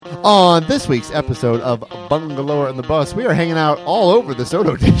On this week's episode of Bungalower and the Bus, we are hanging out all over the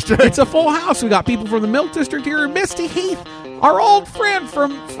Soto District. It's a full house. We got people from the Milk District here, and Misty Heath, our old friend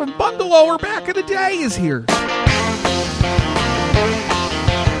from Bungalower back in the day, is here.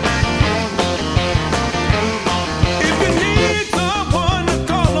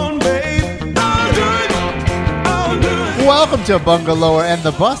 Welcome to Bungalower and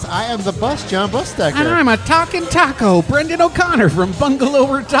the Bus. I am the Bus, John Busdecker. And I'm a Talkin Taco, Brendan O'Connor from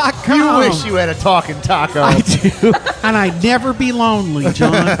Bungalower.com. You wish you had a talking taco. I do. And I'd never be lonely,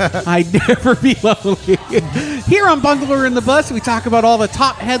 John. I'd never be lonely. Here on Bungalower and the Bus, we talk about all the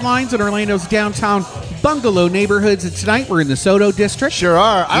top headlines in Orlando's downtown bungalow neighborhoods. And tonight we're in the Soto District. Sure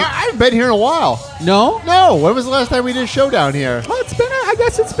are. I haven't been here in a while. No? No. When was the last time we did a show down here? Well, I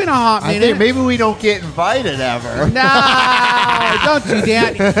guess it's been a hot minute. I think maybe we don't get invited ever. No, don't do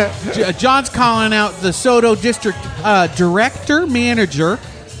that. John's calling out the Soto District Director, Manager,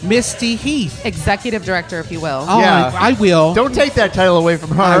 Misty Heath. Executive Director, if you will. Oh, Yeah. I will. Don't take that title away from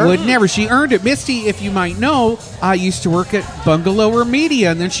her. I would never. She earned it. Misty, if you might know, used to work at Bungalower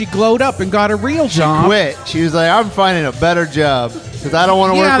Media, and then she glowed up and got a real job. Quit. She was like, I'm finding a better job because I don't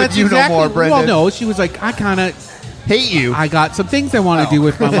want to work with you no more, Brendan. Well, no, she was like, Hate you. I got some things I want to do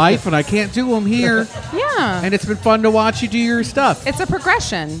with my life, and I can't do them here. Yeah. And it's been fun to watch you do your stuff. It's a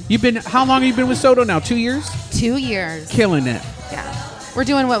progression. How long have you been with Soto now? 2 years? 2 years. Killing it. Yeah. We're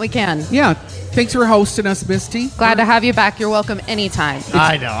doing what we can. Yeah. Thanks for hosting us, Misty. Glad to have you back. You're welcome anytime.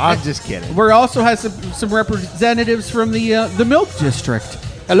 I know. I'm just kidding. We also have some representatives from the Milk District.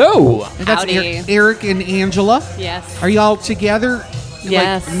 Hello. And that's Howdy. Eric and Angela. Yes. Are y'all together?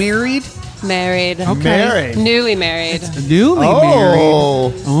 Yes. Like married? Married. Okay. Married. Newly married. Newly married.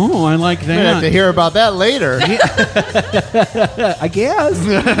 Oh. Oh, I like I'm going to have to that. hear about that later. I guess.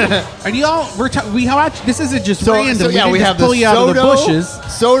 And y'all, this isn't just random. we didn't have just pull the you out of the bushes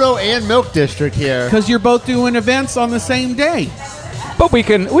Soto and Milk District here. because you're both doing events on the same day. But we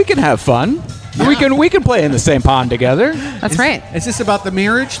can have fun. Yeah. We can play in the same pond together. That's right. Is this about the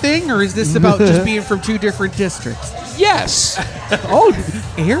marriage thing, or is this about just being from two different districts? Yes. Oh,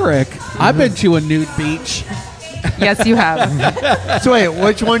 Eric, I've been to a nude beach. Yes, you have. So wait,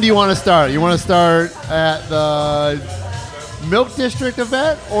 which one do you want to start? You want to start at the Milk District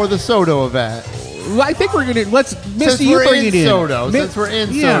event or the Soto event? Well, I think we're gonna Misty, you we're bring in it in. Soto, since we're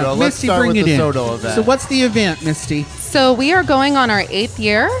in Soto, let's Misty, start bring with it the in. Soto event. So what's the event, Misty? So we are going on our 8th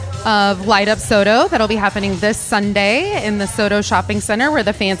year of Light Up Soto. That'll be happening this Sunday in the Soto Shopping Center where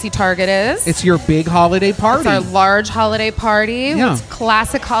the fancy Target is. It's your big holiday party. It's our large holiday party. Yeah. It's a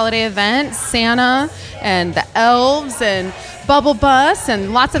classic holiday event. Santa and the elves and bubble bus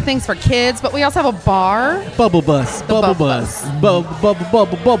and lots of things for kids. But we also have a bar. Bubble bus, bubble bus,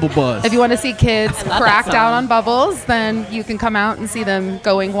 bubble bus. If you want to see kids I love that cracked out song. on bubbles, then you can come out and see them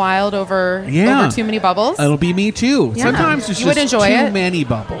going wild over too many bubbles. It'll be me too. Yeah. Sometimes there's You just would enjoy too it. many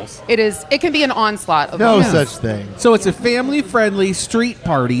bubbles. It can be an onslaught of No bubbles. such thing. So it's a family-friendly street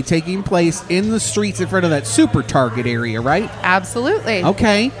party taking place in the streets in front of that super Target area, right? Absolutely.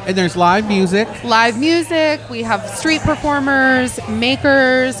 Okay. And there's live music. Live music, we have street performers,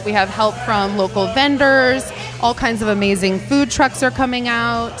 makers, we have help from local vendors, all kinds of amazing food trucks are coming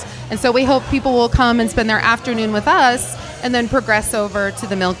out. And so we hope people will come and spend their afternoon with us and then progress over to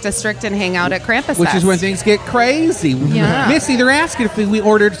the Milk District and hang out at Krampus Which Fest. is when things get crazy. Yeah. Missy, they're asking if we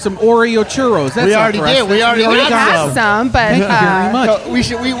ordered some Oreo churros. That's We not already for us. did. We already We got have some, but Thank you very much.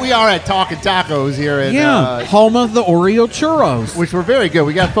 So we are at Talkin Tacos here in Home of the Oreo churros. which were very good.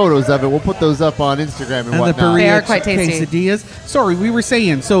 We got photos of it. We'll put those up on Instagram and And the whatnot. They burrito are quite tasty. quesadillas. Sorry, we were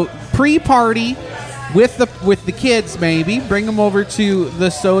saying, so pre-party with the kids, maybe bring them over to the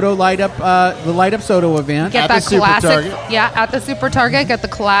Soto Light Up Soto event. get At that the Super classic, Target. at the Super Target. Get the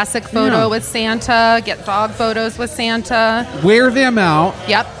classic photo Yeah. with Santa. Get dog photos with Santa. Wear them out.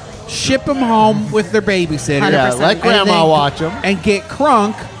 Yep. Ship them home with their babysitter. Yeah, 100%. let Grandma And then- watch them. And get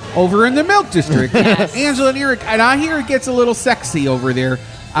crunk over in the Milk District. Angela and Eric, and I hear it gets a little sexy over there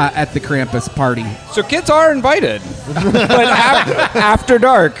at the Krampus party. So kids are invited, but after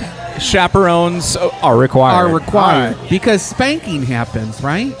dark, chaperones are required. Are required All right. because spanking happens,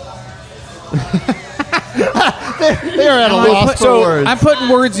 right? They are at a loss for words. I'm putting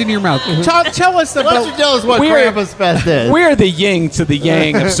words in your mouth. Tell us Why don't you about. tell us what We're- Krampus Fest is? We're the yin to the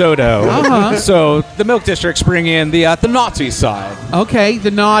yang of Soto. Uh-huh. So the Milk District's bring in the Nazi side. Okay,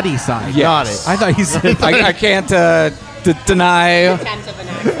 the naughty side. Yes. I thought you said. I can't deny.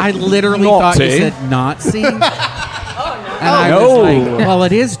 I literally thought you Naughty. said Nazi. Oh, And I was like, well,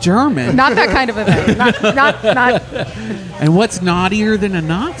 it is German. Not that kind of event. Not. And what's naughtier than a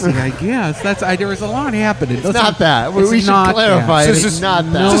Nazi, I guess? There was a lot happening. It's not that. We should clarify. This It's is not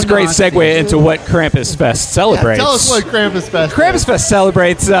that. This is a great segue into what Krampus Fest celebrates. Tell us what Krampus Fest Krampus Fest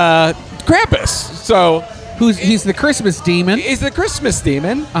celebrates Krampus. So he's the Christmas demon. he's the Christmas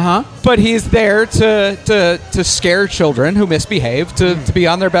demon. Uh-huh. But he's there to scare children who misbehave to be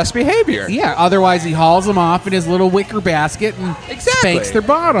on their best behavior. Yeah, otherwise he hauls them off in his little wicker basket and spanks their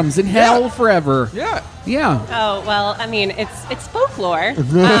bottoms in hell forever. Yeah. Yeah. Oh, well, I mean, it's folklore.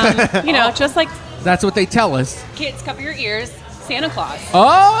 Just like That's what they tell us. kids, cover your ears, Santa Claus.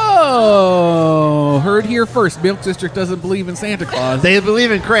 Oh, heard here first. Milk District doesn't believe in Santa Claus. They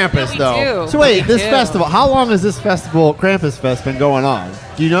believe in Krampus, We though. do. So wait, We this do. festival. How long has this festival, Krampus Fest, been going on?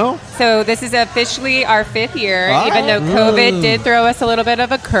 Do you know? So this is officially our 5th year, Ah. even though COVID did throw us a little bit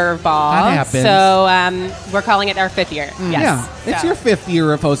of a curveball. That happens. So we're calling it our 5th year. Yes. Yeah, it's So- your 5th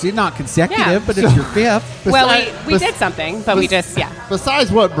year of hosting. Not consecutive, Yeah. but it's your 5th. Well, Besi- we bes- did something, but we just,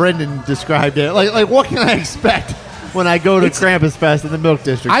 Besides what Brendan described it, like what can I expect when I go to Krampus Fest in the Milk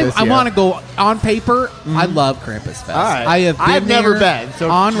District this I year? want to go on paper. I love Krampus Fest. All right. I have been I've never there, been, so-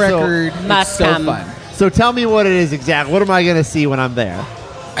 on so- record. Must it's so come. fun. So tell me what it is exactly. What am I going to see when I'm there?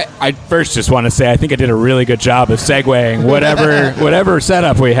 I first just want to say I think I did a really good job of segueing whatever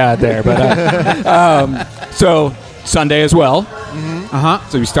setup we had there. But so Sunday as well.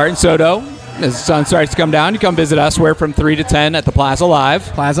 So we start in Soto. As the sun starts to come down, you come visit us. We're from 3 to 10 at the Plaza Live.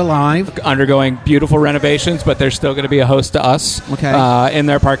 Plaza Live. Undergoing beautiful renovations, but there's still going to be a host to us in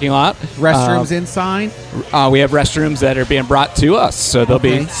their parking lot. Restrooms inside. We have restrooms that are being brought to us, so they'll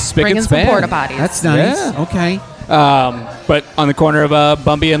be spick Bring and in some span. porta potties. That's nice. Yeah. Okay. But on the corner of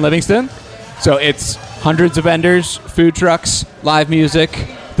Bumby and Livingston. So it's hundreds of vendors, food trucks, live music,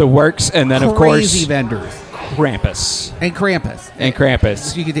 the works, and then, of Crazy course, vendors. Krampus. And Krampus. And Krampus.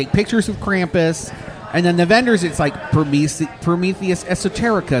 So you can take pictures of Krampus. And then the vendors, it's like Prometheus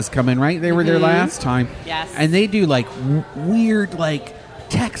Esoterica's coming, right? They were there last time. Yes. And they do like weird, like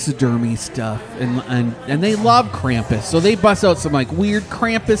taxidermy stuff. And they love Krampus. So they bust out some like weird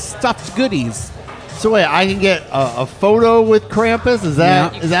Krampus stuffed goodies. So wait, I can get a photo with Krampus? Is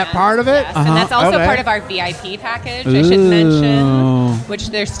that Yeah. is that part of it? Yes. And that's also Okay. part of our VIP package, I should mention, which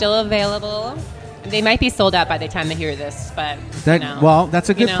they're still available. They might be sold out by the time they hear this, but Well, that's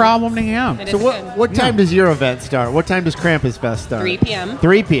a good problem to have. It So is good. what time does your event start? What time does Krampus Fest start? 3 p.m.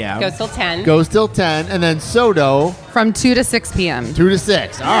 3 p.m. Goes till 10. Goes till 10, and then Soto From 2 to 6 p.m. 2 to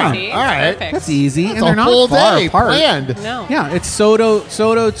 6. All right, See? all right. Perfect. That's easy. It's and they're a not full far day apart. planned. No. Yeah, it's Soto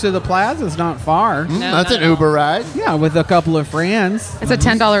to the Plaza is not far. No, That's not an at all. Uber ride. Yeah, with a couple of friends. It's a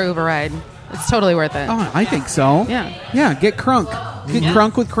 $10 Uber ride. It's totally worth it. Oh, I think so. Yeah. Yeah, get crunk. Get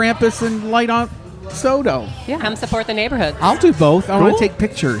crunk with Krampus and light on Soto. Come support the neighborhood. I'll do both. I want Cool. to take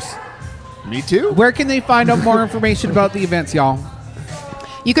pictures. Me too. Where can they find out more information about the events, y'all?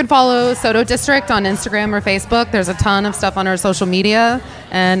 You can follow Soto District on Instagram or Facebook. There's a ton of stuff on our social media,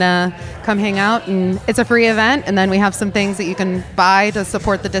 and come hang out. And it's a free event, and then we have some things that you can buy to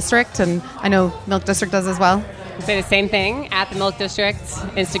support the district, and I know Milk District does as well. Say the same thing at the Milk District,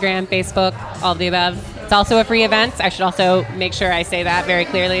 Instagram, Facebook, all of the above. It's also a free event. I should also make sure I say that very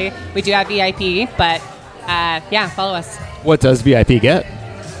clearly. We do have VIP, but follow us. What does VIP get?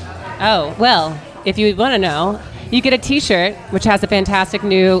 Oh, well, if you want to know, you get a T-shirt, which has a fantastic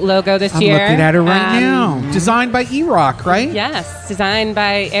new logo this I'm year. looking at it right now. Designed by E-Rock, right? Yes, designed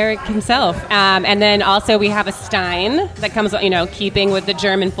by Eric himself. And then also we have a Stein that comes, keeping with the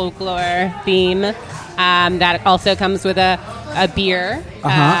German folklore theme. That also comes with a beer.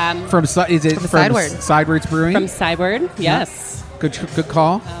 From Sideward. Sidewards Brewing? From Sideward, yes. Good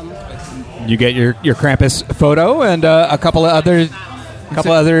call. You get your Krampus photo and a couple of other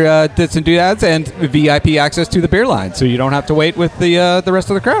dits and doodads and VIP access to the beer line, so you don't have to wait with the rest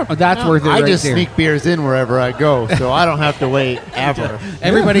of the crowd. Oh, that's worth it I right just there. sneak beers in wherever I go, so I don't have to wait ever.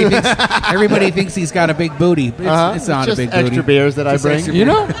 Everybody thinks he's got a big booty. But it's not just a big booty. extra beers that I Just bring. extra You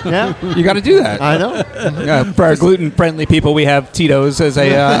know, Yeah, you got to do that. I know. For our gluten-friendly people, we have Tito's as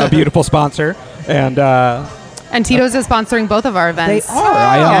a beautiful sponsor, and And Tito's is sponsoring both of our events. They are.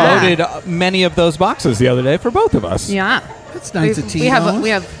 I Yeah. unloaded many of those boxes the other day for both of us. Yeah. That's nice of We have Tito's. we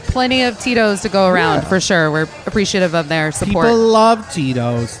have plenty of Tito's to go around for sure. We're appreciative of their support. People love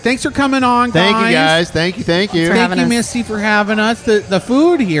Tito's. Thanks for coming on, guys. Thank you, guys. Thank you. for Thank having you, us. Misty, for having us. The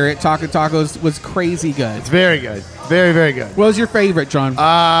food here at Talkin Tacos was crazy good. It's very good. Very, very good. What was your favorite, John?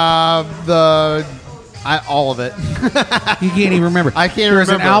 All of it. You can't even remember. I can't There was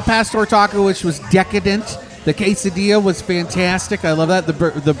an remember. Al Pastor taco, which was decadent. The quesadilla was fantastic. I love that. The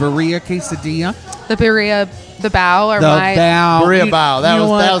birria quesadilla. The birria, the bao, or The my. bao. Burrito You- bao. That you know was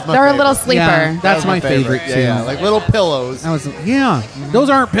what? that was my They're favorite. a little sleeper. Yeah, That that's was my favorite too. Yeah, like little pillows. That was those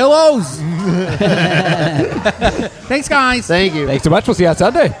aren't pillows. Thanks, guys. Thank you. Thanks so much. We'll see you on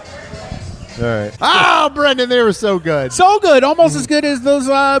Sunday. All right. Oh, Brendan, they were so good. So good, almost as good as those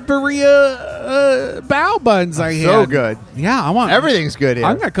birria bao buns I had. So good. Yeah, I want Everything's good here.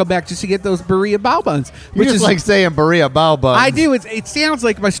 I'm gonna come back just to get those birria bao buns, You which just is like saying Berea Bao Buns. I do. It sounds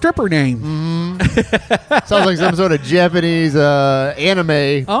like my stripper name. Sounds like some sort of Japanese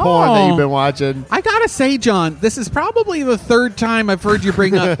anime porn that you've been watching. I gotta say, John, this is probably the third time I've heard you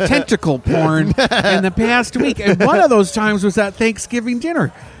bring up tentacle porn in the past week, and one of those times was at Thanksgiving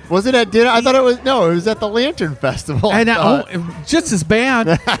dinner. Was it at dinner? I thought it was. No, it was at the Lantern Festival. And just as bad.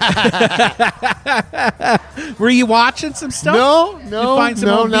 Were you watching some stuff? No, You find some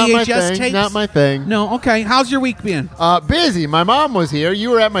old not my VHS thing. tapes? Not my thing. No. Okay. How's your week been? Busy. My mom was here.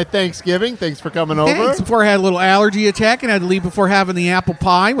 You were at my Thanksgiving. Thanks for coming over. Thanks. Before I had a little allergy attack and I had to leave before having the apple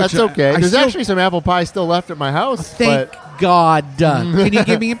pie. Which That's okay. I There's still- actually some apple pie still left at my house. Thank but God. Can you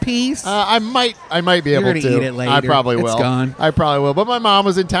give me a piece? I might be You're able gonna to. eat it later. I probably It's will. gone. I probably will. But my mom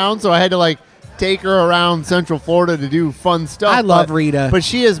was in town, so I had to take her around Central Florida to do fun stuff. I love Rita. But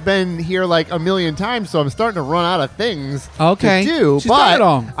she has been here a million times, so I'm starting to run out of things Okay. to do. She's done it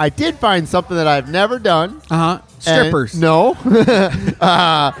all. I did find something that I've never done. Strippers. And no.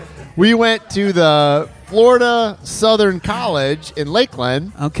 We went to the Florida Southern College in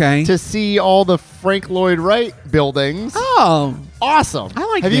Lakeland Okay. to see all the Frank Lloyd Wright buildings. Oh, Awesome. I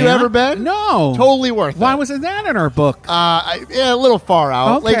like Have that. you ever been? No. Totally worth it. Why wasn't that in our book? Yeah, a little far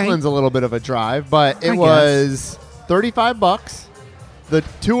out. Okay. Lakeland's a little bit of a drive, but I it was $35. The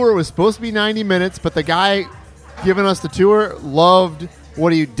tour was supposed to be 90 minutes, but the guy giving us the tour loved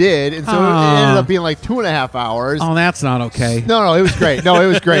what he did, and so it ended up being 2.5 hours. Oh, that's not okay. No, it was great. No, it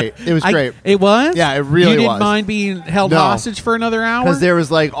was great. It was great. It was? Yeah, it really You didn't was. mind being held No. hostage for another hour? Because there was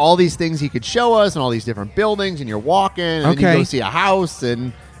all these things he could show us, and all these different buildings, and you're walking, and then Okay. you go see a house,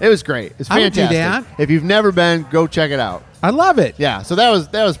 and it was great. It's I would do fantastic. that. If you've never been, go check it out. I love it. Yeah, so that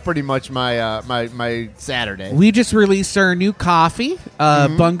was pretty much my my Saturday. We just released our new coffee,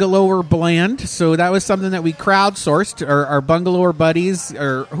 Bungalower blend. So that was something that we crowdsourced. Our Bungalower buddies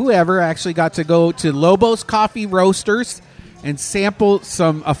or whoever actually got to go to Lobos Coffee Roasters and sample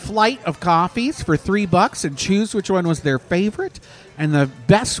a flight of coffees for $3 and choose which one was their favorite. And the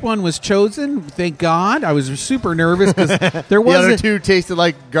best one was chosen. Thank God. I was super nervous because there was the other two tasted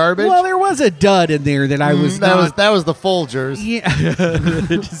like garbage. Well, there was a dud in there that I was that was the Folgers. Yeah,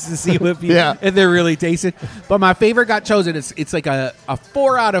 just to see what people, Yeah. if they're really tasted. But my favorite got chosen. It's like a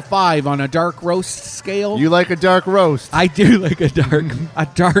 4 out of 5 on a dark roast scale. You like a dark roast? I do like a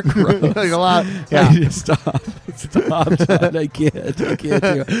dark roast. Like a lot. Yeah. Yeah. Stop, John. I can't do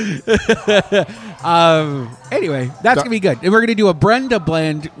it. Anyway, that's gonna be good. And we're gonna do a Brenda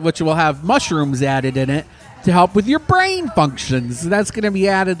blend, which will have mushrooms added in it to help with your brain functions. That's gonna be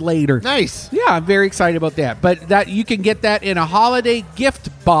added later. Nice. Yeah, I'm very excited about that. But that you can get that in a holiday gift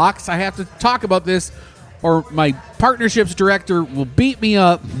box. I have to talk about this, or my partnerships director will beat me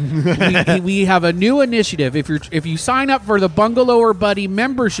up. we have a new initiative. If you sign up for the Bungalower Buddy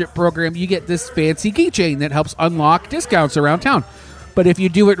membership program, you get this fancy keychain that helps unlock discounts around town. But if you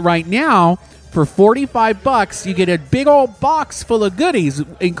do it right now, for $45, you get a big old box full of goodies,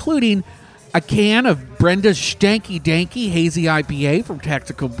 including a can of Brenda's Stanky Danky Hazy IPA from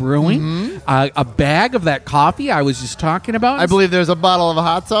Tactical Brewing, a bag of that coffee I was just talking about. I believe there's a bottle of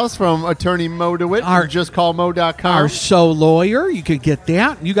hot sauce from Attorney Mo DeWitt Our- from JustCallMo.com. Our show lawyer, you could get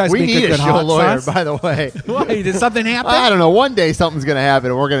that. You guys We make need a good a show hot lawyer, sauce. by the way. Why, did something happen? I don't know. One day something's going to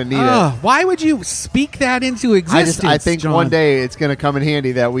happen, and we're going to need it. Why would you speak that into existence? I think John? one day it's going to come in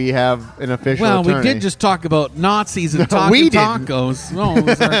handy that we have an official Well, attorney. we did just talk about Nazis and we talking didn't. tacos. No, it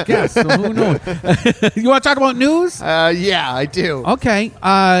was our guest, so who knows? You want to talk about news? Yeah, I do. Okay.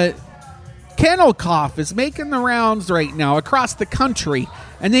 Kennel cough is making the rounds right now across the country,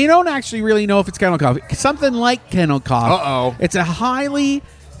 and they don't actually really know if it's kennel cough. Something like kennel cough. Uh-oh. It's a highly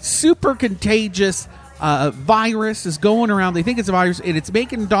super contagious virus is going around. They think it's a virus, and it's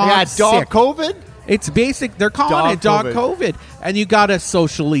making dogs Yeah, dog sick. COVID? It's basic. They're calling Dog it dog COVID. COVID. And you got to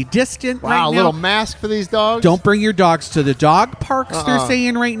socially distant right Wow, a now. little mask for these dogs? Don't bring your dogs to the dog parks, they're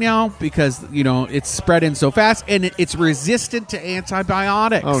saying right now, because, it's spreading so fast, and it's resistant to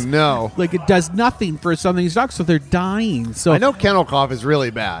antibiotics. Oh, no. Like, it does nothing for some of these dogs, so they're dying. So I know kennel cough is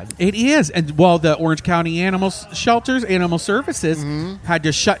really bad. it is. And, the Orange County Animal Shelters, Animal Services, had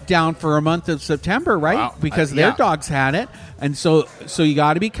to shut down for a month of September, right? Wow. Because their Yeah. dogs had it. And so you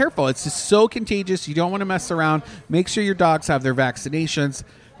got to be careful. It's just so contagious. You don't want to mess around. Make sure your dogs have their vaccinations.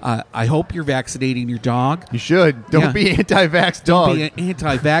 I hope you're vaccinating your dog. You should. Don't be anti-vax dog. Don't be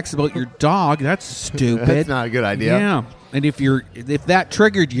anti-vax about your dog. That's stupid. That's not a good idea. Yeah. And if that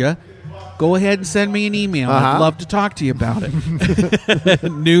triggered you, go ahead and send me an email. I'd love to talk to you about it.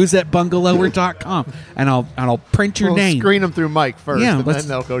 News@bungalower.com. And I'll print your name. Screen them through Mike first, and then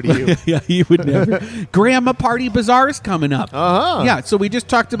they'll go to you. Yeah, you would never. Grandma Party Bazaar is coming up. Yeah, so we just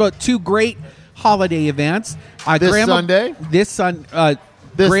talked about 2 great holiday events. Sunday?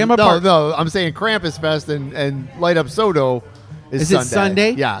 No, I'm saying Krampus Fest and Light Up Soto is Sunday. It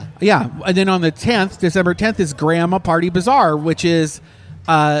Sunday? Yeah. Yeah. And then on the 10th, December 10th, is Grandma Party Bazaar, which is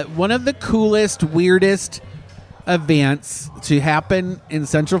one of the coolest, weirdest events to happen in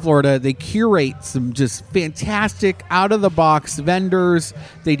Central Florida. They curate some just fantastic, out-of-the-box vendors.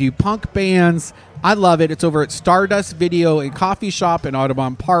 They do punk bands. I love it. It's over at Stardust Video and Coffee Shop in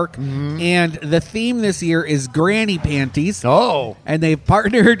Audubon Park. And the theme this year is Granny Panties. Oh. And they've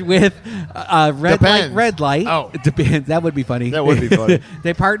partnered with Red Light. Oh. It depends. That would be funny. That would be funny.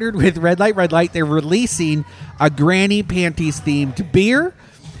 They partnered with Red Light. They're releasing a Granny Panties themed beer.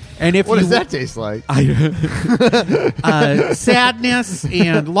 And if what does that taste like? Sadness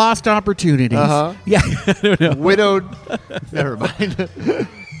and lost opportunities. Yeah, I don't know. Widowed. Never mind.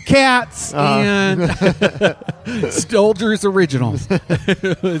 Cats and Stolgers Originals.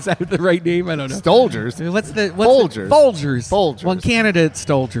 Is that the right name? I don't know. Stolgers? Folgers. Folgers. Well, in Canada, it's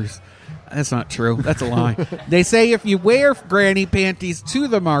Stolgers. That's not true. That's a lie. They say if you wear granny panties to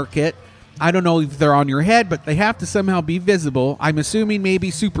the market, I don't know if they're on your head, but they have to somehow be visible. I'm assuming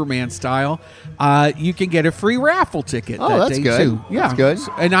maybe Superman style. You can get a free raffle ticket that that's day, good. too. Yeah. That's good.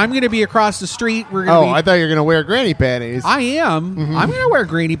 And I'm going to be across the street. We're going I thought you were going to wear granny panties. I am. I'm going to wear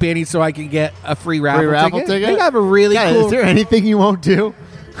granny panties so I can get a free raffle ticket. They have a really cool... Is there anything you won't do?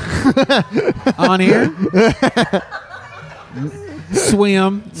 On air?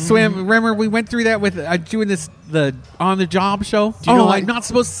 Swim. Remember, we went through that with doing the On the Job show. Do you know I'm not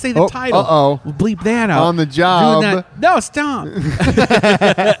supposed to say the title. We'll bleep that out. On the Job. Doing that. No, stop.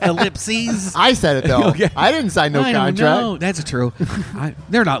 Ellipses. I said it though. Okay. I didn't sign no contract. No, that's true.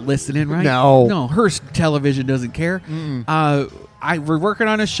 They're not listening, right? No. Hearst Television doesn't care. We're working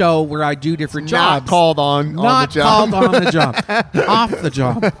on a show where I do different jobs. Not called on the job. Not called on the job. Off the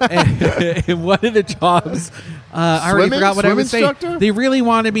job. And one of the jobs, I already forgot what I was saying. They really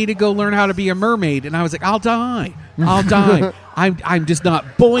wanted me to go learn how to be a mermaid, and I was like, I'll die. I'm just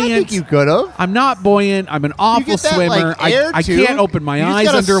not buoyant. I think you could have. I'm not buoyant. I'm an awful swimmer. I can't open my eyes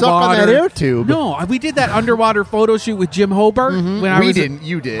underwater. underwater. Suck on that air tube. No, we did that underwater photo shoot with Jim Hobart. We didn't.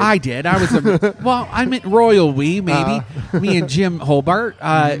 You did. I did. I was I meant royal we, maybe. Me and Jim Hobart.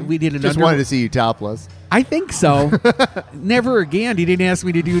 We did an Just wanted to see you topless. I think so. Never again. He didn't ask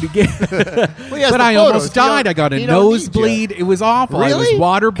me to do it again. But I almost died. I got a nosebleed. It was awful. Really? I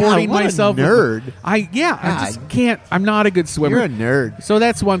was waterboarding God, what myself. A nerd. I just can't. I'm not a good swimmer. You're a nerd. So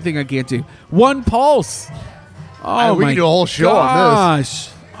that's one thing I can't do. One Pulse. Oh, we my can do a whole show gosh. on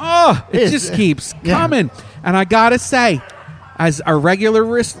this. Oh, it just keeps coming. And I got to say, as our regular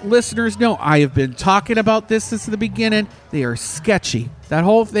listeners know, I have been talking about this since the beginning. They are sketchy. That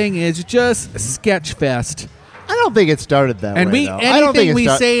whole thing is just sketch fest. I don't think it started that way. Anything we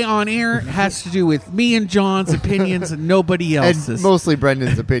say on air has to do with me and John's opinions and nobody else's. And mostly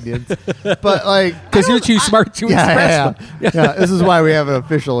Brendan's opinions. But because you're too smart to express them. Yeah, this is why we have an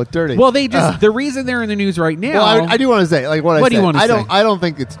official attorney. Well, the reason they're in the news right now. Well, I do want to say, what do you want to say? I don't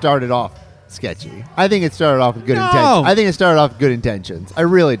think it started off sketchy. I think it started off with good intentions. I think it started off with good intentions. I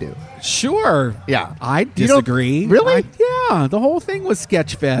really do. Sure. Yeah. I disagree. Really? Yeah. The whole thing was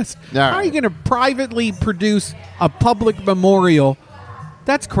Sketchfest. Right. How are you going to privately produce a public memorial?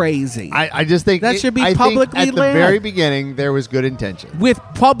 That's crazy. I just think that should be publicly led. At the very beginning, there was good intention. With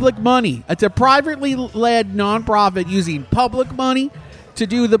public money. It's a privately led nonprofit using public money to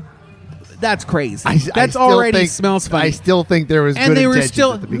do the... That's crazy. That already smells funny. I still think there was good intentions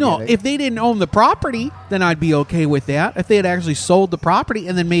at the beginning. No, if they didn't own the property, then I'd be okay with that. If they had actually sold the property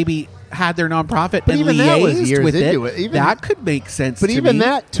and then maybe had their nonprofit and liaised with it, that could make sense to me. But even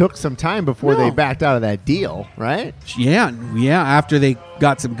that took some time before they backed out of that deal, right? Yeah. After they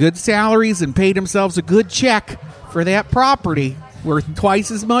got some good salaries and paid themselves a good check for that property worth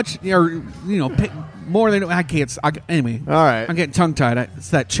twice as much, or more than anyway. All right. I'm getting tongue tied. It's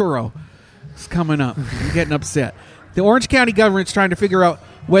that churro. It's coming up. I'm getting upset. The Orange County government's trying to figure out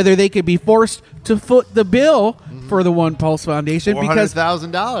whether they could be forced to foot the bill for the One Pulse Foundation because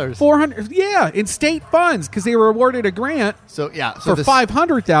 $400,000. in state funds because they were awarded a grant. For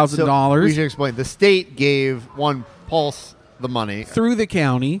 $500,000. We should explain. The state gave One Pulse the money through the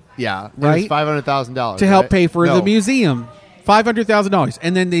county. Yeah, right. $500,000 to help pay for the museum. $500,000,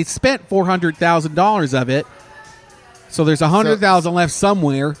 and then they spent $400,000 of it. So there's $100,000 left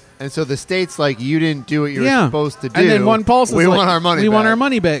somewhere. And so the state's like, you didn't do what you were supposed to do. And then One Pulse is we like, want our money. We back. want our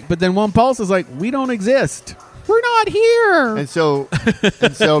money back. But then One Pulse is like, we don't exist. We're not here. And so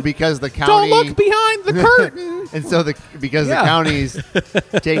because the county don't look behind the curtain. And so because the county's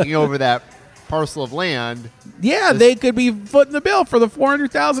taking over that parcel of land. Yeah, they could be footing the bill for the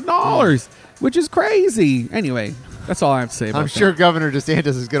 $400,000, which is crazy. Anyway, that's all I have to say about that. I'm sure Governor DeSantis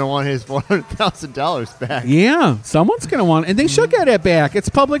is going to want his $400,000 back. Yeah, someone's going to want it. And they should get it back. It's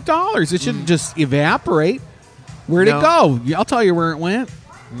public dollars. It shouldn't just evaporate. Where'd it go? I'll tell you where it went.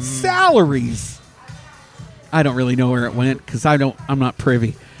 Salaries. I don't really know where it went because I'm not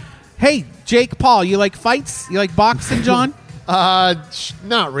privy. Hey, Jake Paul, you like fights? You like boxing, John?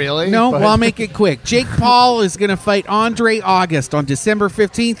 Not really. No? Well, I'll make it quick. Jake Paul is going to fight Andre August on December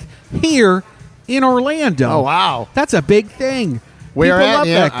 15th here in Orlando. Oh, wow. That's a big thing. Where People at? love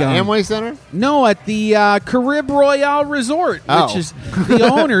that guy. Amway Center? No, at the Carib Royale Resort, which is the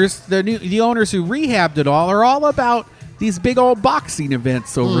owners, the owners who rehabbed it are all about these big old boxing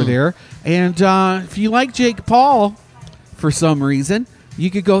events over there. And if you like Jake Paul for some reason, you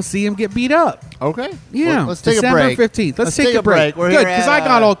could go see him get beat up. Okay. Yeah. Well, let's take December a break. 15th. Let's take a break. We're Good, here because I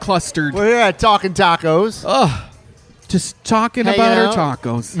got all clustered. We're here at Talkin' Tacos. Ugh. Just talking Hanging about out. our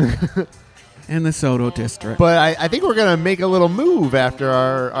tacos in the Soto district. But I think we're going to make a little move after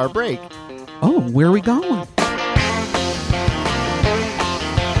our break. Oh, where are we going?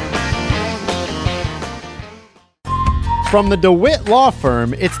 From the DeWitt Law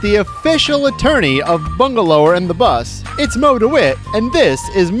Firm, it's the official attorney of Bungalower and the Bus. It's Mo DeWitt, and this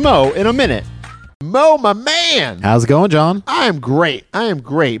is Mo in a Minute. Mo, my man! How's it going, John? I am great.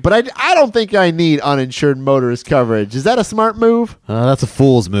 But I don't think I need uninsured motorist coverage. Is that a smart move? That's a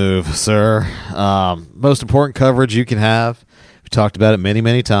fool's move, sir. Most important coverage you can have. We've talked about it many,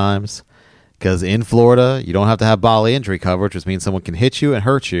 many times. Because in Florida, you don't have to have bodily injury coverage, which means someone can hit you and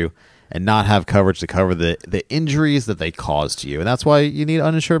hurt you and not have coverage to cover the injuries that they caused to you. And that's why you need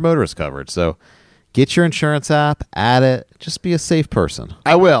uninsured motorist coverage. So get your insurance app, add it. Just be a safe person.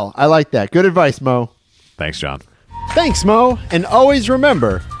 I will. I like that. Good advice, Mo. Thanks, John. Thanks, Mo. And always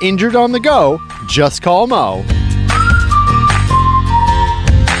remember, injured on the go, just call Mo.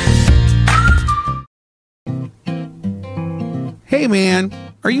 Hey, man,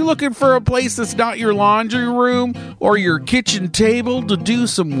 are you looking for a place that's not your laundry room or your kitchen table to do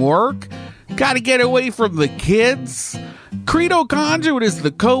some work? Got to get away from the kids? Credo Conduit is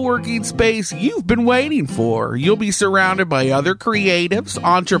the co-working space you've been waiting for. You'll be surrounded by other creatives,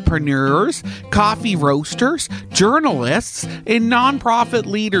 entrepreneurs, coffee roasters, journalists, and nonprofit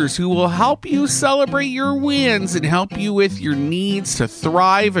leaders who will help you celebrate your wins and help you with your needs to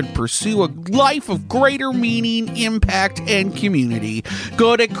thrive and pursue a life of greater meaning, impact, and community.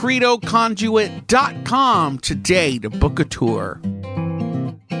 Go to credoconduit.com today to book a tour.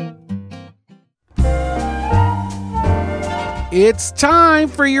 It's time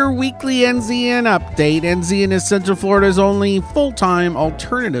for your weekly NZN update. NZN is Central Florida's only full-time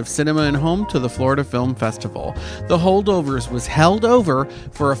alternative cinema and home to the Florida Film Festival. The Holdovers was held over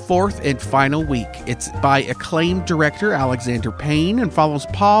for a fourth and final week. It's by acclaimed director Alexander Payne and follows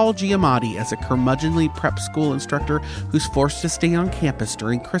Paul Giamatti as a curmudgeonly prep school instructor who's forced to stay on campus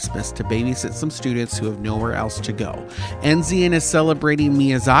during Christmas to babysit some students who have nowhere else to go. NZN is celebrating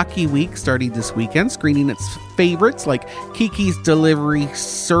Miyazaki Week starting this weekend, screening its favorites like Kiki's Delivery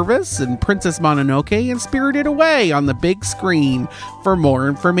Service and Princess Mononoke and Spirited Away on the big screen. For more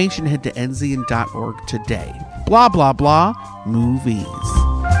information, head to nzn.org today. Blah, blah, blah, movies.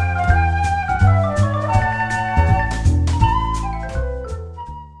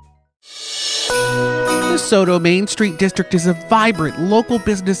 The Soto Main Street District is a vibrant local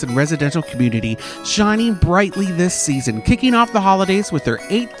business and residential community shining brightly this season, kicking off the holidays with their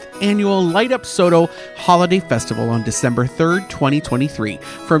 8th annual Light Up Soto Holiday Festival on December 3rd, 2023,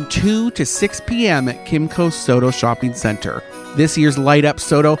 from 2 to 6 p.m. at Kimco Soto Shopping Center. This year's Light Up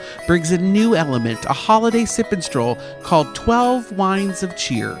Soto brings a new element, a holiday sip and stroll called 12 Wines of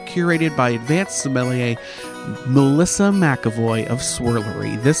Cheer, curated by advanced sommelier Melissa McAvoy of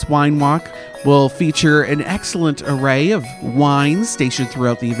Swirlery. This wine walk will feature an excellent array of wines stationed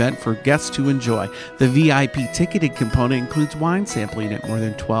throughout the event for guests to enjoy. The VIP ticketed component includes wine sampling at more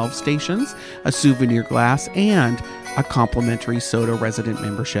than 12 stations, a souvenir glass, and a complimentary Soto resident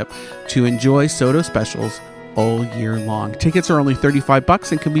membership to enjoy Soto specials all year long. Tickets are only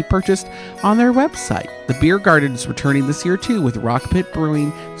 $35 and can be purchased on their website. The Beer Garden is returning this year too, with Rock Pit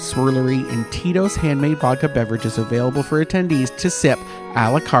Brewing, Swirlery, and Tito's handmade vodka beverages available for attendees to sip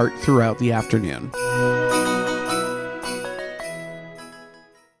a la carte throughout the afternoon.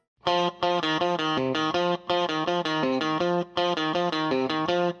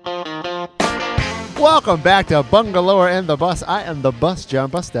 Welcome back to Bungalower and the Bus. I am the Bus, John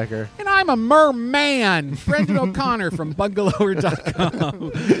Busdecker. And I'm a merman, Brendan O'Connor from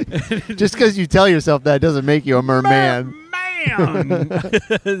Bungalower.com. Just because you tell yourself that doesn't make you a merman.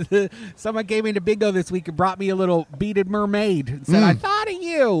 Someone gave me the bingo this week and brought me a little beaded mermaid and said, I thought of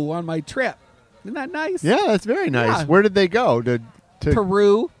you on my trip. Isn't that nice? Yeah, that's very nice. Yeah. Where did they go? To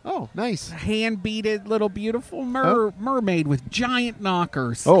Peru. Oh, nice. Hand beaded little beautiful mermaid with giant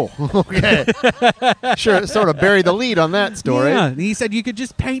knockers. Oh, okay. Sure, sort of buried the lead on that story. Yeah, and he said you could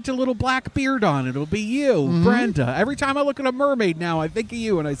just paint a little black beard on it. It'll be you, Brenda. Every time I look at a mermaid now, I think of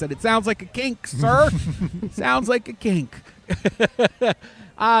you. And I said, it sounds like a kink, sir. Sounds like a kink.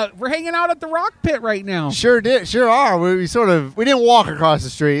 We're hanging out at the Rock Pit right now. Sure are. We didn't walk across the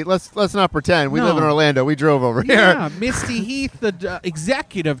street. Let's not pretend. We live in Orlando. We drove over here. Yeah, Misty Heath, the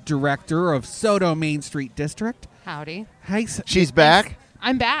executive director of Soto Main Street District. Howdy. Hey, She's back.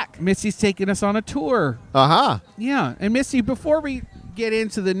 I'm back. Misty's taking us on a tour. Uh-huh. Yeah, and Misty, before we get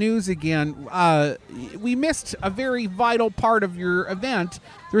into the news again, we missed a very vital part of your event.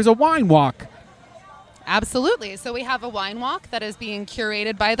 There's a wine walk. Absolutely. So we have a wine walk that is being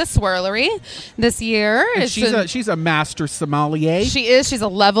curated by the Swirlery this year. And she's a master sommelier. She is. She's a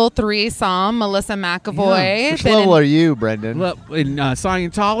level 3 somm, Melissa McAvoy. Which level are you, Brendan? In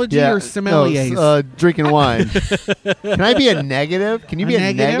Scientology or sommeliers? No, drinking wine. Can I be a negative? Can you be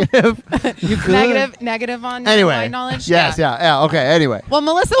a negative? You could. Negative on anyway, wine knowledge? Yes, yeah. Okay, anyway. Well,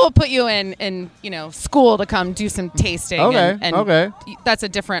 Melissa will put you in school to come do some tasting. Okay, and okay. That's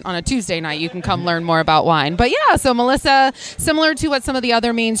on a Tuesday night. You can come learn more about wine. But yeah, so Melissa, similar to what some of the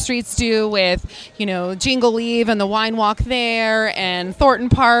other main streets do with, Jingle Eve and the wine walk there and Thornton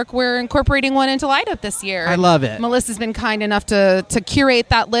Park, we're incorporating one into Light Up this year. I love it. Melissa's been kind enough to curate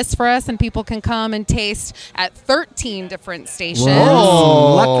that list for us, and people can come and taste at 13 different stations.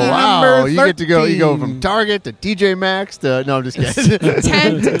 Whoa, Lucky wow. number 13. You get to go. You go from Target to TJ Maxx to no, I'm just kidding.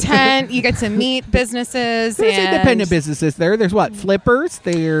 10 to 10. You get to meet businesses. There's and independent businesses there. There's what? Flippers.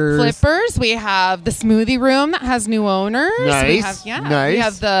 Flippers. We have the smoothie room that has new owners. Nice. We have, nice. We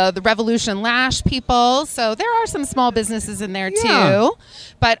have the Revolution Lash people. So there are some small businesses in there too.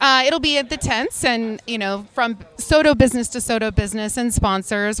 But it'll be at the tents and, from Soto business to Soto business and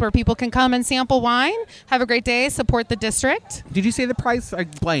sponsors where people can come and sample wine, have a great day, support the district. Did you say the price? I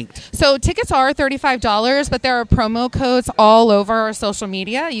blanked. So tickets are $35, but there are promo codes all over our social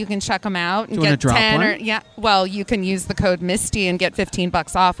media. You can check them out and get 10 one? You can use the code Misty and get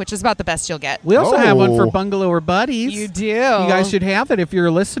 $15 off, which is about the best you'll get. We also have one for Bungalower Buddies. You do. You guys should have it if you're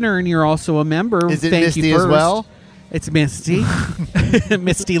a listener and you're also a member. Is it Thank Misty you as first. well? It's Misty.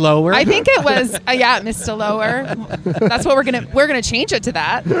 Misty Lower. I think it was Misty Lower. That's what we're gonna change it to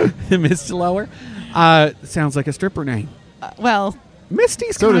that. Misty Lower. Sounds like a stripper name.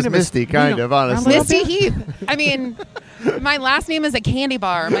 Misty's so kind does of Misty, honestly. Misty Heath. I mean, my last name is a candy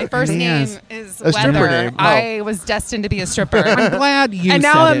bar. My first name is a stripper Weather. name. Oh. I was destined to be a stripper. I'm glad you and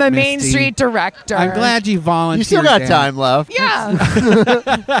now said I'm it, a Main Misty. Street director. I'm glad you volunteered. You still got that. time left.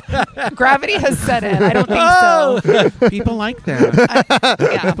 Yeah. Gravity has set in. I don't think so. People like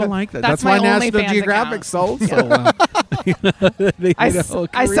that. People like that. That's why my National OnlyFans Geographic account. sold so well. I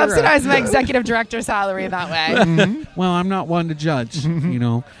subsidize my executive director salary that way. Well, I'm not one to judge,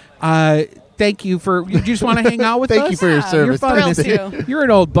 Thank you for. You just want to hang out with us? Thank you for your service. You're fun. Thrilled to. You're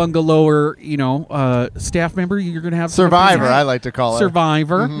an old Bungalower, staff member. You're going to have Survivor, I like to call it.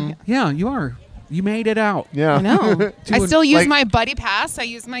 Survivor. Yeah, you are. You made it out. Yeah. I know. I still use like- my buddy pass. I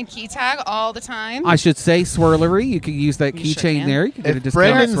use my key tag all the time. I should say Swirlery. You can use that You sure keychain can. there. You can get a If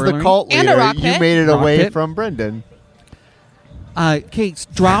discount. Brendan's at the Swirlery. cult And a leader, rock you pit. made it Rock away pit. from Brendan. Kate,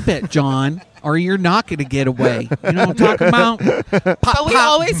 drop it, John, or you're not going to get away. You know what I'm talking about? But we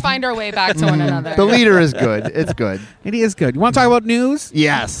always find our way back to one another. The leader is good. It's good. It is good. You want to talk about news?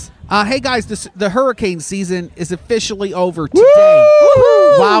 Yes. Hey guys, the hurricane season is officially over today.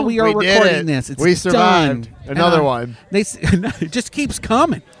 While we are We did recording it. this, it's We survived. done. Another And, one. It just keeps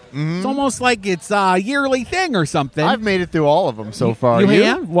coming. It's almost like it's a yearly thing or something. I've made it through all of them so far. You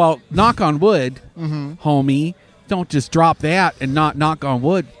have? Well, knock on wood, homie. Don't just drop that and not knock on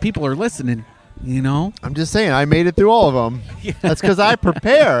wood. People are listening. You know. I'm just saying, I made it through all of them. That's because I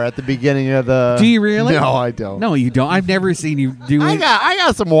prepare at the beginning of the. Do you really? No, I don't. No, you don't. I've never seen you do I it.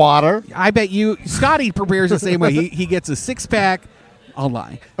 got some water. I bet you. Scotty prepares the same way. He gets a 6-pack. I'll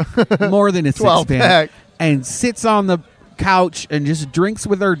lie. More than a 12 6-pack. And sits on the couch and just drinks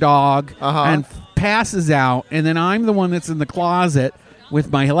with her dog and passes out. And then I'm the one that's in the closet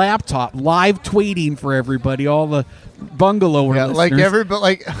with my laptop live tweeting for everybody, all the Bungalower Yeah, listeners. like everybody.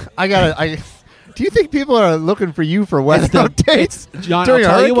 Like I. Do you think people are looking for you for weather updates? John, I'll during a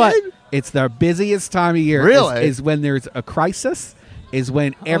tell you what. hurricane? It's the busiest time of year. Really? Is when there's a crisis. Is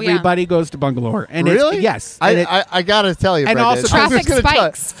when everybody goes to Bungalower. And really? Yes. I got to tell you, and Brendan, also Traffic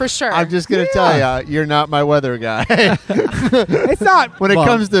spikes, for sure. I'm just going to tell you, you're not my weather guy. it's not. When it well,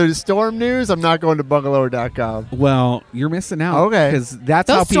 comes to storm news, I'm not going to bungalower.com. Well, you're missing out. Okay. Because that's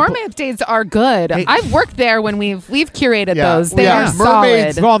how Those people. storm updates are good. Hey. I've worked there when we've curated Yeah. those. They Yeah. are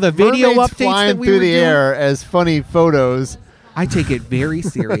Mermaids- solid. All the video Mermaids updates flying that we through were the doing, air as funny photos. I take it very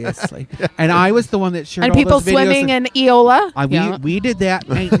seriously. And I was the one that shared And all people those videos swimming in Eola. we did that.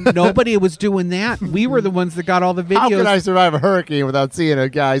 Ain't nobody was doing that. We were the ones that got all the videos. How could I survive a hurricane without seeing a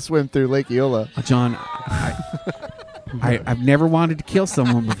guy swim through Lake Eola? John, I've never wanted to kill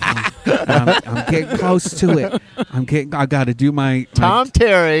someone before. I'm getting close to it. I got to do my Tom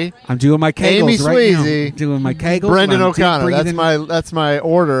Terry, I'm doing my kegels Amy right now. Sweezy, I'm doing my kegels. Brendan I'm O'Connor. That's my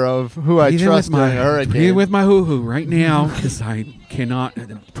order of who I breathing trust with my, during a hurricane. breathing with my hoo-hoo right now because I cannot.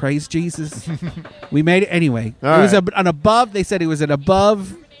 Praise Jesus. We made it anyway. All it was right. an above. They said it was an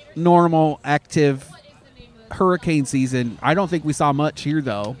above normal active hurricane season. I don't think we saw much here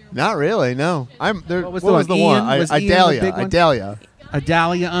though. Not really. No. I'm there. What was What the was the one? one? Ian? Was Ian the Idalia. big one? Idalia. A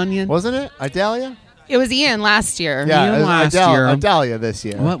dahlia onion. Wasn't it? Idalia? It was Ian last year. Yeah, Ian it was last year. Idalia this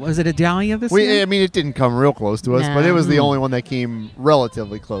year. What was it? A dahlia this year? I mean, it didn't come real close to us, but it was the No. only one that came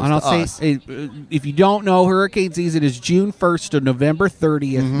relatively close And to I'll us. say, if you don't know, hurricane season is June 1st to November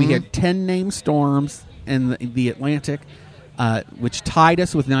 30th. We had 10 named storms in the Atlantic, which tied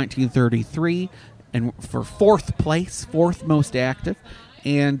us with 1933, and for fourth most active.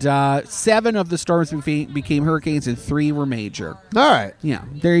 And 7 of the storms became hurricanes, and 3 were major. All right, Yeah,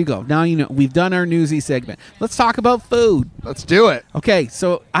 there you go. Now you know we've done our newsy segment. Let's talk about food. let's do it. Okay,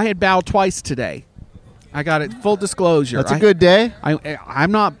 so I had bao twice today. I got it. Full disclosure. That's a good day.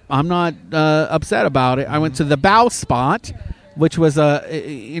 I'm not upset about it. I went to the Bao Spot, which was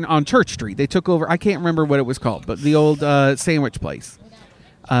on Church Street. They took over. I can't remember what it was called, but the old sandwich place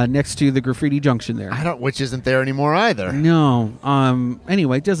next to the Graffiti Junction there. Which isn't there anymore either. No.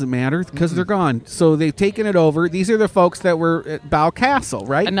 Anyway, it doesn't matter because they're gone. So they've taken it over. These are the folks that were at Bao Castle,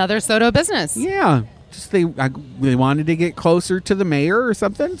 right? Another Soto business. Yeah. Just they wanted to get closer to the mayor or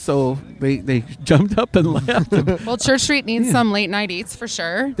something, so they jumped up and left. Well, Church Street needs some late night eats for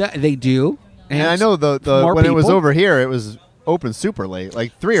sure. They do. And I know the more when it was people. over here, it was open super late,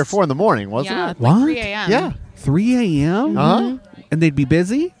 like 3 or 4 in the morning, wasn't Yeah, it? like What? 3 a.m. Yeah. 3 a.m. Uh-huh. And they'd be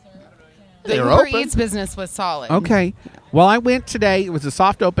busy. The They were Uber open. Eats business was solid. Okay. Well, I went today. It was a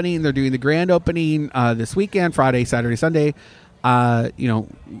soft opening. They're doing the grand opening this weekend, Friday, Saturday, Sunday.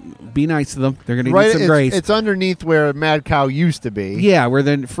 Be nice to them. They're going to Right, need some grace. it's underneath where Mad Cow used to be. Yeah, where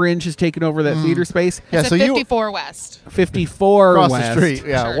the Fringe has taken over that theater space. Yeah, It's so at you 54 West. 54 across west. the street.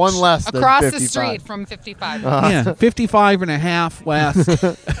 Yeah, Church. one less than Across 55. the street from 55. Yeah, 55 and a half west.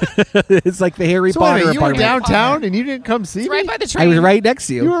 It's like the Harry So wait a Potter minute, you were apartment. downtown and you didn't come see It's me? right by the train. I was right next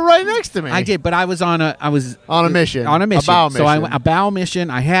to you. You were right next to me. I did, but I was on a mission. On a mission. A bao So I mission. went a bao mission.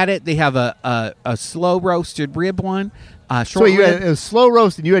 I had it. They have a slow roasted rib one. So Short you rib. had, it was slow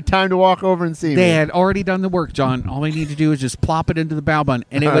roasting. You had time to walk over and see me. They had already done the work, John. All I need to do is just plop it into the bao bun,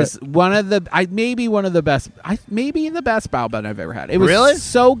 and it All was one of the maybe the best bao bun I've ever had. It was Really?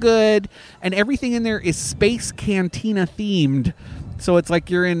 so good, and everything in there is Space Cantina themed. So it's like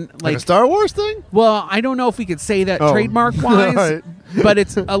you're in like a Star Wars thing? well, I don't know if we could say that Oh. trademark wise, Right. but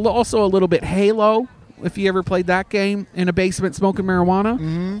it's also a little bit Halo. If you ever played that game in a basement smoking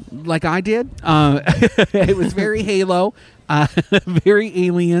marijuana, like I did, it was very Halo, very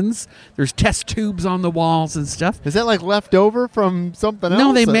aliens. There's test tubes on the walls and stuff. Is that like left over from something else?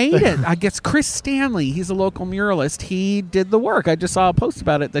 No, they made it. I guess Chris Stanley, he's a local muralist. He did the work. I just saw a post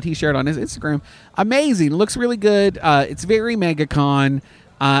about it that he shared on his Instagram. Amazing. Looks really good. It's very MegaCon.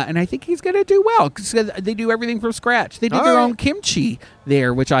 And I think he's going to do well because they do everything from scratch. They did All their right. own kimchi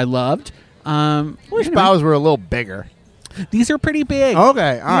there, which I loved. Wish anyway, bows were a little bigger. these are pretty big. Okay, all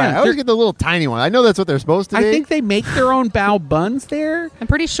right. Yeah, I always they're- get the little tiny one. I know that's what they're supposed to be. I think they make their own bao buns there. I'm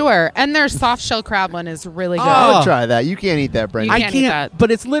pretty sure. And their soft shell crab one is really good. I Oh. would try that. You can't eat that, Brandon. You can't eat that. But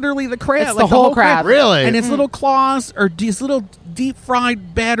it's literally the crab. It's like the whole crab. Really? And its little claws are these little deep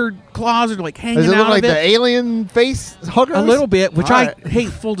fried battered claws are like hanging Does it out look like of it. the alien face hookers? A little bit, which All right. hey,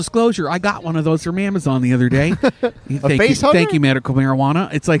 full disclosure, I got one of those from Amazon the other day. Thank face you, hugger? thank you, medical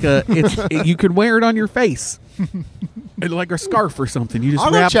marijuana. It's like you can wear it on your face, it's like a scarf or something. You just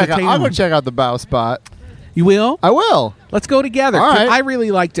I'll go wrap check the out. tail I'll go on. check out the bow spot. You will? I will. Let's go together. All right. I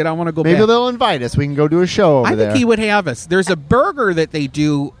really liked it. I want to go Maybe back. they'll invite us. We can go do a show over I there. think he would have us. There's a burger that they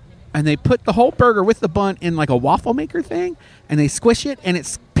do, and they put the whole burger with the bun in like a waffle maker thing, and they squish it, and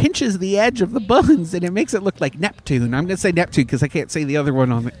it pinches the edge of the buns, and it makes it look like Neptune. I'm going to say Neptune because I can't say the other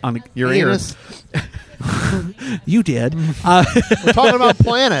one on the Uranus. air. You did. We're talking about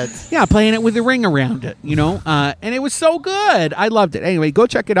planets. Yeah, playing it with the ring around it, and it was so good. I loved it. Anyway, go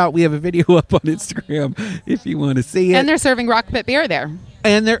check it out. We have a video up on Instagram if you want to see it. And they're serving rock pit beer there.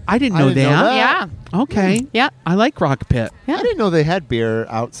 And I didn't know didn't know that. Yeah. Okay. Yeah. I like Rock Pit. Yeah. I didn't know they had beer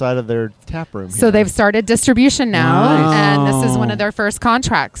outside of their tap room. So here. they've started distribution now, Wow. and this is one of their first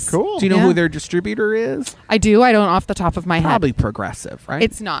contracts. Cool. Do you know Yeah. who their distributor is? I do. I don't off the top of my Probably Progressive, right?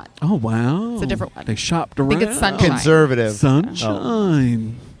 head. It's not. Oh, wow. It's a different one. They shopped around. think it's Sunshine. Conservative.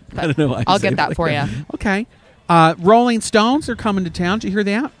 Sunshine. I don't know why I I'll said get it that like for you. Okay. Rolling Stones are coming to town. Did you hear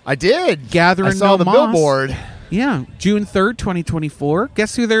that? I did. Gathering I saw No the Moss. billboard. Yeah. June 3rd, 2024.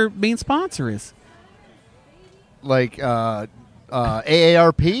 Guess who their main sponsor is? Like AARP?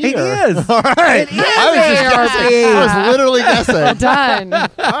 It or- is. All right. It is I was just AARP. guessing. I was literally guessing. Done. All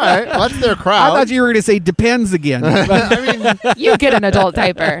right. Well, that's their I crowd. thought you were going to say depends again. I mean, You get an adult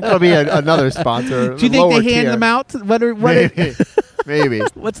diaper. that'll be another sponsor. Do you think they hand them out? Maybe. Maybe.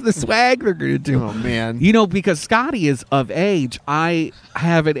 What's the swag they're going to do? Oh, man. You know, because Scotty is of age, I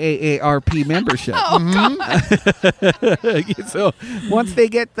have an AARP membership. So once they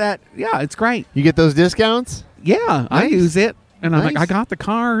get that, yeah, it's great. You get those discounts? Yeah, I Nice. use it. And I'm like, Nice. I got the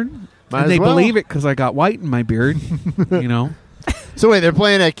card. Might and as they well. believe it because I got white in my beard. So, wait, they're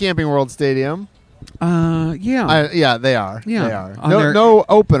playing at Camping World Stadium? Yeah. Yeah, they are. Yeah. They are. On their- No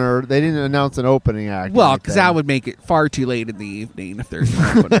opener. They didn't announce an opening act. or Well, because anything. that would make it far too late in the evening if there's no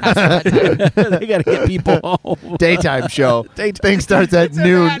opener. They got to get people home. Daytime show. Daytime. Thing starts at It's a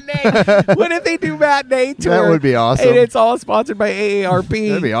noon. matinee. What if they do matinee tour? That would be awesome. And it's all sponsored by AARP.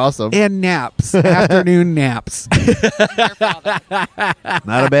 That'd be awesome. And naps, afternoon naps.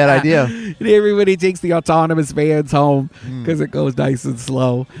 Not a bad idea. And everybody takes the autonomous vans home Hmm. because it goes nice and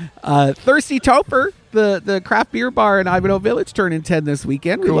slow. Thirsty Topher, the craft beer bar in Ivanhoe Village, turning 10 this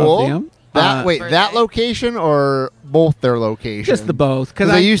weekend. We love Cool. them. That wait, Birthday. that location or both their locations? Just the both.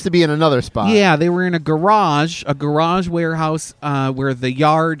 Because they used to be in another spot. Yeah, they were in a garage warehouse where the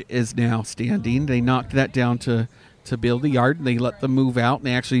yard is now standing. They knocked that down to build the yard, and they let them move out, and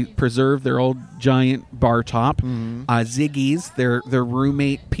they actually preserved their old giant bar top. Mm-hmm. Ziggy's, their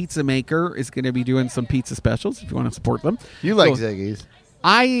roommate pizza maker, is going to be doing some pizza specials if you want to support them. You like So, Ziggy's.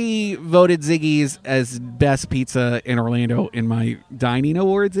 I voted Ziggy's as best pizza in Orlando in my dining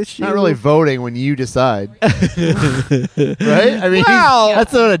awards this year. Not really voting when you decide. Right? I mean, Well-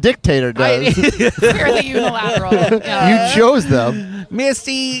 that's what a dictator does. Fairly unilateral. Yeah. You chose them.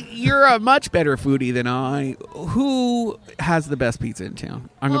 Misty, you're a much better foodie than I. Who has the best pizza in town?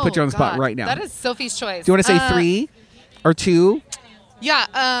 I'm going to put you on the spot God. right now. That is Sophie's choice. Do you want to say 3 or 2?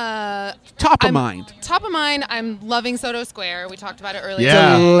 Yeah. Top of I'm- mind. Top of mind, I'm loving Soto Square. We talked about it earlier.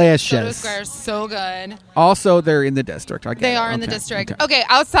 Yeah. Soto Delicious. Square is so good. Also, they're in the district. I get They it. are in the Okay, district. okay. Okay,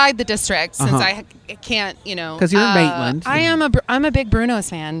 outside the district, since Uh-huh. I can't, 'Cause you're in Maitland. I'm a big Bruno's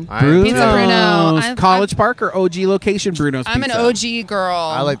fan. Bruno's. Pizza Bruno. Bruno's. College Park or OG location Bruno's I'm an Pizza? OG girl.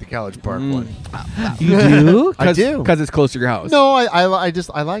 I like the College Park one. You do? I do. Because it's close to your house. No, I just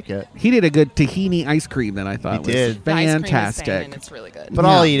like it. He did a good tahini ice cream that I thought He was did. The ice cream is fantastic. staying, and it's really good. But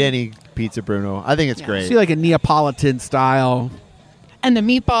I'll eat any pizza Bruno. I think it's Yeah. great. See, like a Neapolitan style. And the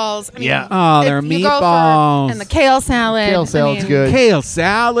meatballs. I mean, Yeah. Oh, they're you go for- meatballs. and the kale salad. Kale salad's good. Kale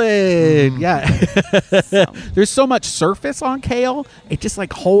salad. Yeah. So, There's so much surface on kale, it just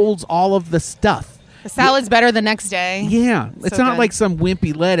like holds all of the stuff. the salad's better the next day. Yeah. It's So not good. like some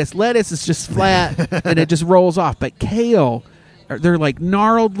wimpy lettuce. Lettuce is just flat and it just rolls off. But kale, they're like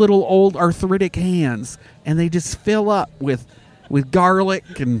gnarled little old arthritic hands, and they just fill up with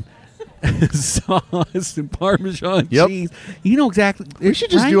garlic and sauce and Parmesan Yep. cheese. You know exactly. We should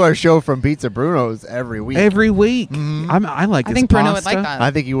just do our show from Pizza Bruno's every week. every week. Mm-hmm. I like. I his think Bruno would pasta. like that.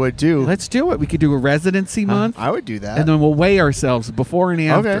 I think you would too. Let's do it. We could do a residency month, I would do that. and then we'll weigh ourselves before and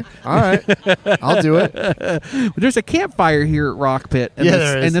after. Okay. All right. I'll do it. There's a campfire here at Rock Pit, and, Yeah,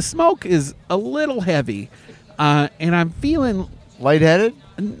 there is. and the smoke is a little heavy, and I'm feeling Lightheaded?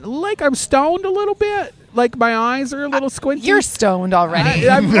 like I'm stoned a little bit. Like my eyes are a little squinty. You're stoned already.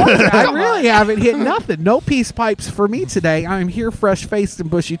 I really haven't hit nothing. No peace pipes for me today. I'm here fresh-faced and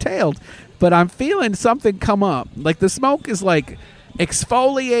bushy-tailed, but I'm feeling something come up. Like the smoke is like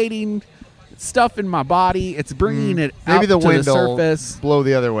exfoliating stuff in my body. It's bringing it Maybe out the to wind the will surface. blow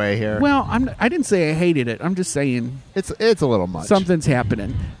the other way here. Well, I didn't say I hated it. I'm just saying It's a little much. something's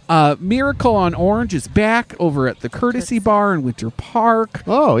happening. Miracle on Orange is back over at the Courtesy Bar in Winter Park.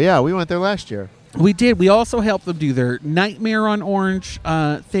 Oh, yeah. We went there last year. We did. We also helped them do their Nightmare on Orange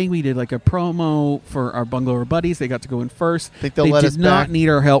thing. We did like a promo for our Bungalower buddies. They got to go in first. Think they'll they let did us not back? need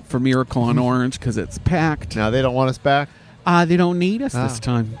our help for Miracle on Orange because it's packed. Now, they don't want us back? They don't need us Oh. this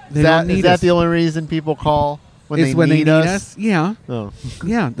time. They Is don't need that us. the only reason people call when Is they when need they need us? us? Yeah, Oh.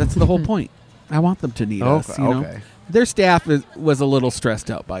 yeah. That's the whole point. I want them to need us. You know? Okay. Their staff was a little stressed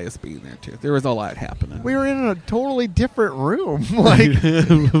out by us being there too. There was a lot happening. We were in a totally different room. Like,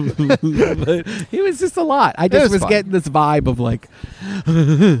 But it was just a lot. I just was was fun. getting this vibe of like,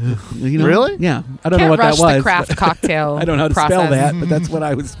 you know, Really? Yeah, I don't Can't know what rush that was. the craft but- cocktail. I don't know how to process. spell that, but that's what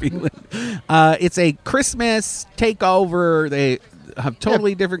I was feeling. It's a Christmas takeover. They have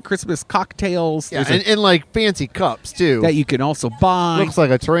totally different Christmas cocktails. yeah, There's a- and like fancy cups, too. that you can also buy. Looks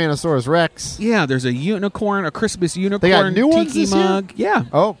like a Tyrannosaurus Rex. Yeah, there's a unicorn, a Christmas unicorn got new ones tiki this year? mug. Yeah.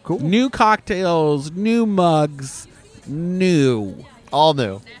 Oh, cool. New cocktails, new mugs, new. All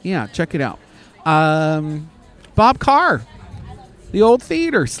new. Yeah, check it out. Bob Carr, the old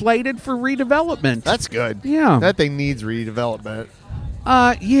theater, slated for redevelopment. That's good. Yeah. That thing needs redevelopment.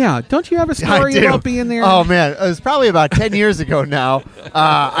 Yeah. Don't you have a story I do. about being there? Oh, man. It was probably about 10 years ago now.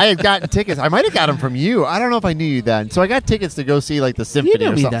 I had gotten tickets. I might have got them from you. I don't know if I knew you then. So I got tickets to go see like the symphony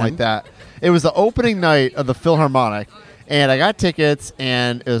knew or me something then. like that. It was the opening night of the Philharmonic. And I got tickets,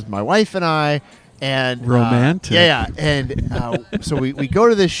 and it was my wife and I. And Romantic. yeah. And so we go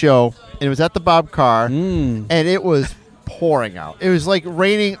to this show, and it was at the Bob Carr, and it was pouring out. It was like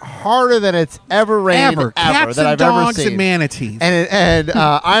raining harder than it's ever rained ever Cats that and I've dogs ever seen. and manatees. And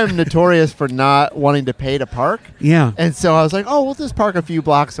I'm notorious for not wanting to pay to park. yeah. And so I was like, oh, we'll just park a few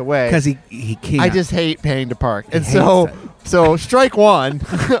blocks away. Because he can't. I just hate paying to park. And hates so it. so strike one.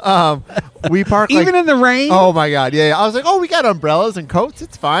 We park Even like, in the rain? oh my God, yeah. I was like, oh, we got umbrellas and coats.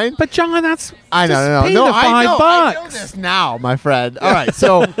 It's fine. But, John, that's. I know, just pay no, the I know. $5. I know this now, my friend. All right,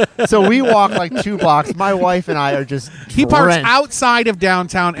 so we walk like 2 blocks. My wife and I are just He parks drenched. outside of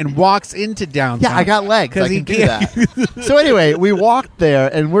downtown and walks into downtown. Yeah, I got legs. 'Cause I he can do can't- that. So anyway, we walked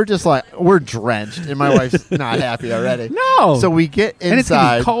there, and we're just like, we're drenched, and my wife's not happy already. No. So we get inside. And it's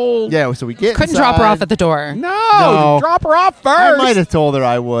gonna be cold. Yeah, so we get Couldn't inside. drop her off at the door. No, drop her off first. I might have told her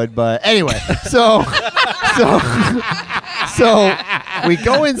I would, but anyway. So we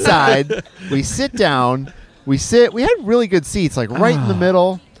go inside. We sit down. We had really good seats, like right in the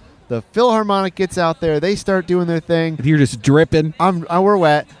middle. The Philharmonic gets out there. They start doing their thing. You're just dripping. We're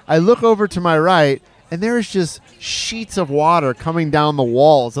wet. I look over to my right, and there's just sheets of water coming down the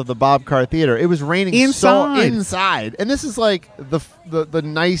walls of the Bob Carr Theater. It was raining Inside. so inside, and this is like the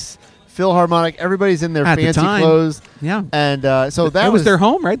nice Philharmonic. Everybody's in their At the fancy time. clothes, Yeah. and so that That was their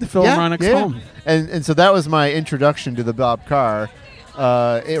home, right? The Philharmonic's yeah. home. And so that was my introduction to the Bob Carr.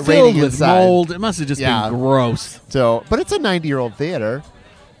 It Filled raining with inside. mold. It must have just Yeah. been gross. So, but it's a 90-year-old theater.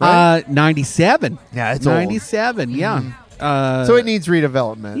 Right? 97. Yeah, it's old. 97, yeah. So it needs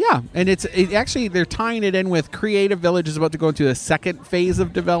redevelopment. Yeah, and it actually they're tying it in with Creative Village is about to go into a second phase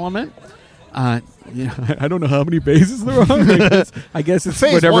of development. Yeah, I don't know how many phases there are. I guess it's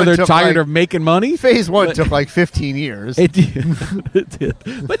Phase whenever one they're took, tired like- of making money. Phase 1 took like 15 years. It did. It did.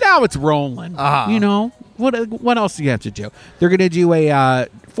 But now it's rolling. You know what else do you have to do? They're going to do a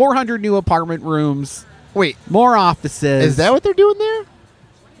 400 new apartment rooms, Wait, more offices. is that what they're doing there?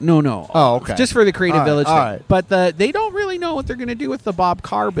 No. Oh, okay. Just for the Creative All right, Village all thing. right. But they don't really know what they're going to do with the Bob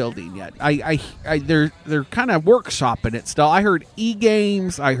Carr building yet. They're kind of workshopping it still. I heard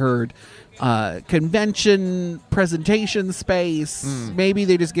e-games. I heard convention presentation space. Maybe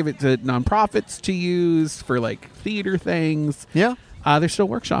they just give it to nonprofits to use for like theater things. Yeah. They're still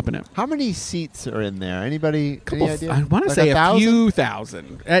workshopping it. How many seats are in there? Any idea? I want to Like say a 1,000? few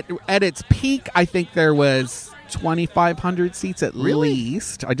thousand. At its peak, I think there was 2,500 seats at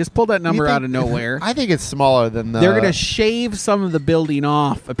least. I just pulled that number out of nowhere. I think it's smaller than the. They're going to shave some of the building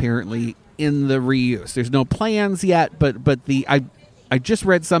off, apparently, in the reuse. There's no plans yet, but I just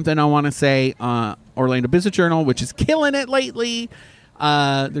read something I want to say, Orlando Business Journal, which is killing it lately.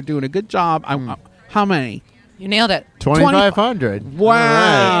 They're doing a good job. How many? You nailed it. 2,500.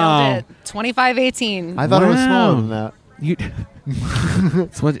 Wow. Nailed it. 2,518. I thought it was smaller than that. You,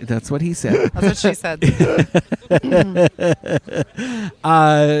 that's what he said. That's what she said.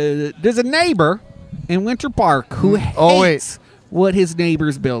 There's a neighbor in Winter Park who hates what his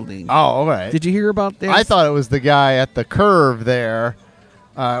neighbor's building. Oh, all right. Did you hear about this? I thought it was the guy at the curve there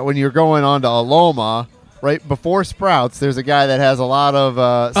when you're going on to Aloma. Right before Sprouts, there's a guy that has a lot of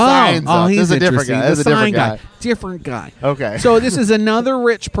signs up. He's This is a different guy. This is a different guy. Different guy. Okay. So this is another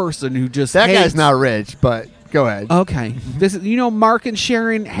rich person who just That hates. guy's not rich, but go ahead. Okay. This is, Mark and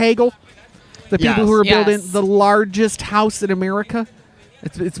Sharon Hagel, the people who are building the largest house in America.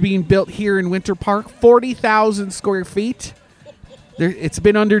 It's being built here in Winter Park, 40,000 square feet. It's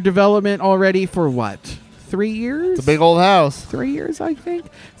been under development already for what? 3 years? It's a big old house. 3 years, I think.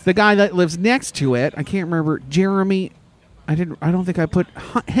 It's the guy that lives next to it. I can't remember. Jeremy. I don't think I put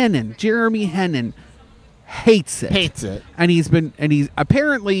Hennon. Jeremy Hennon hates it. And he's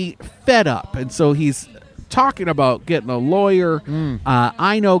apparently fed up, and so he's talking about getting a lawyer.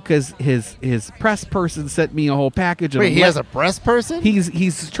 I know because his press person sent me a whole package. Wait, he has a press person?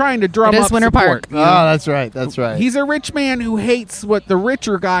 He's trying to drum up Winter support. Park. You know? Oh, that's right. That's right. He's a rich man who hates what the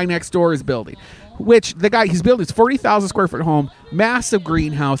richer guy next door is building. Which the guy he's building is 40,000 square foot home, massive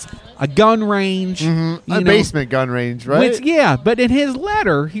greenhouse, a gun range, a basement gun range, right? But in his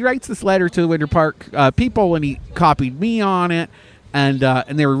letter, he writes this letter to the Winter Park people, and he copied me on it, and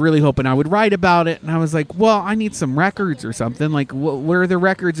they were really hoping I would write about it. And I was like, well, I need some records or something. Like, where are the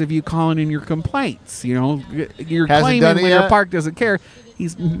records of you calling in your complaints? You're claiming Winter Park doesn't care.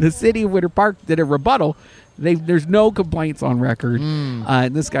 The city of Winter Park did a rebuttal. There's no complaints on record.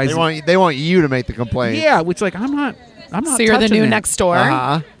 This guy's they want you to make the complaint. Yeah, which I'm not. So you're the new next door.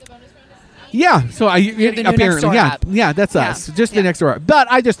 Yeah. So You're the new apparently, next door app. yeah, that's us. Just the next door. But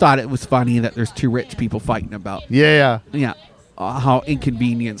I just thought it was funny that there's two rich people fighting about. Yeah. How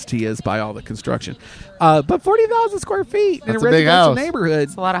inconvenienced he is by all the construction. But 40,000 square feet in a big residential house. neighborhood.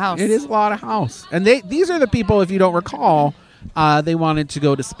 It's a lot of house. It is a lot of house. And these are the people, if you don't recall, they wanted to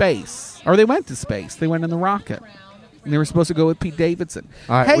go to space. Or they went to space. They went in the rocket. And they were supposed to go with Pete Davidson.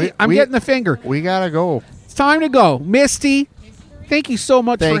 All right, hey, I'm getting the finger. We got to go. It's time to go. Misty, thank you so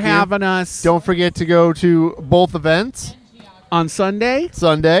much for having us. Don't forget to go to both events. On Sunday. It's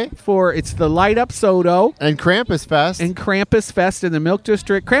the Light Up Soto. And Krampus Fest. In the Milk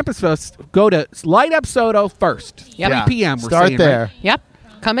District. Krampus Fest, go to Light Up Soto first. Yep. 3 p.m. Start there. Right? Yep.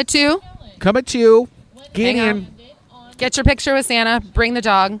 Come at 2. Get in. Get your picture with Santa. Bring the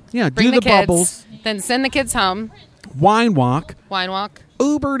dog. Yeah, bring do the kids, bubbles. Then send the kids home. Wine walk.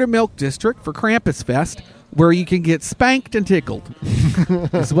 Uber to Milk District for Krampus Fest, where you can get spanked and tickled.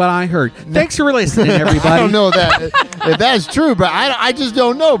 Is what I heard. Thanks for listening, everybody. I don't know if that's true, but I just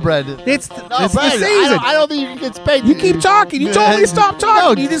don't know, Brendan. It's the Brendan, season. I don't think you can get spanked. You keep talking. You told me to stop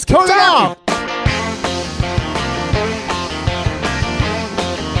talking. No, you just keep turn it talking. off.